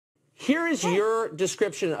here is your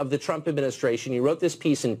description of the Trump administration. You wrote this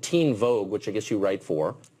piece in Teen Vogue, which I guess you write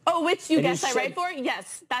for. Oh, which you guess I write for?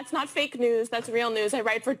 Yes, that's not fake news. That's real news. I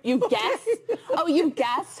write for, you guess? Oh, you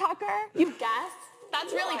guess, Tucker? You guess?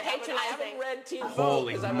 That's really patronizing. I haven't read Teen Vogue.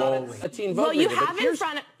 Holy moly. A Teen Vogue well, you reader, have in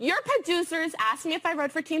front of, your producers asked me if I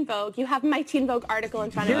wrote for Teen Vogue. You have my Teen Vogue article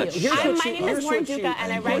in front of you. My name is Lauren Duca,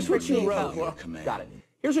 and I write for Teen Vogue. Got it.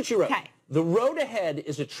 Here's what you wrote. Okay. The road ahead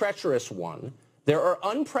is a treacherous one. There are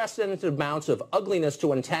unprecedented amounts of ugliness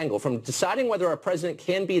to untangle, from deciding whether our president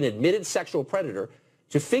can be an admitted sexual predator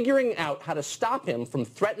to figuring out how to stop him from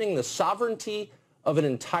threatening the sovereignty of an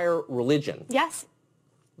entire religion. Yes.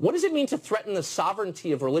 What does it mean to threaten the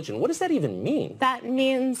sovereignty of religion? What does that even mean? That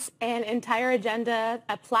means an entire agenda,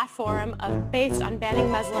 a platform based on banning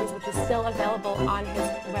Muslims, which is still available on his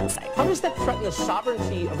website. How does that threaten the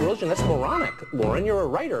sovereignty of religion? That's moronic, Lauren. You're a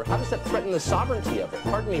writer. How does that threaten the sovereignty of it?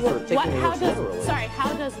 Pardon me for taking the words literally. Sorry,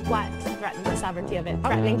 how does what threaten the sovereignty of it?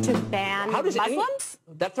 Threatening to ban Muslims?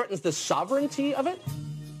 That threatens the sovereignty of it?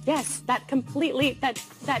 Yes, that completely, that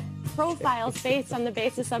profiles based on the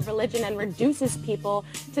basis of religion and reduces people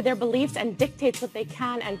to their beliefs and dictates what they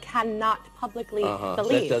can and cannot publicly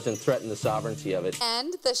believe. That doesn't threaten the sovereignty of it.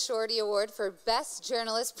 And the Shorty Award for Best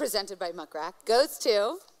Journalist presented by Muck Rack goes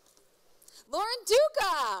to Lauren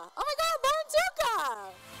Duca. Oh my God, Lauren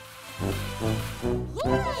Duca!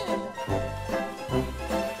 Lauren!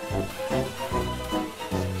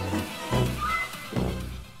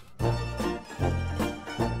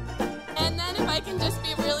 I can just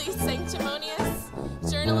be really sanctimonious.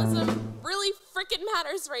 Journalism really frickin'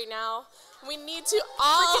 matters right now. We need to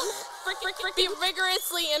all frickin' be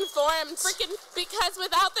rigorously informed. Because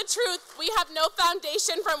without the truth, we have no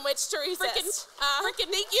foundation from which to resist. Frickin'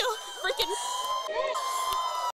 thank you. Frickin'.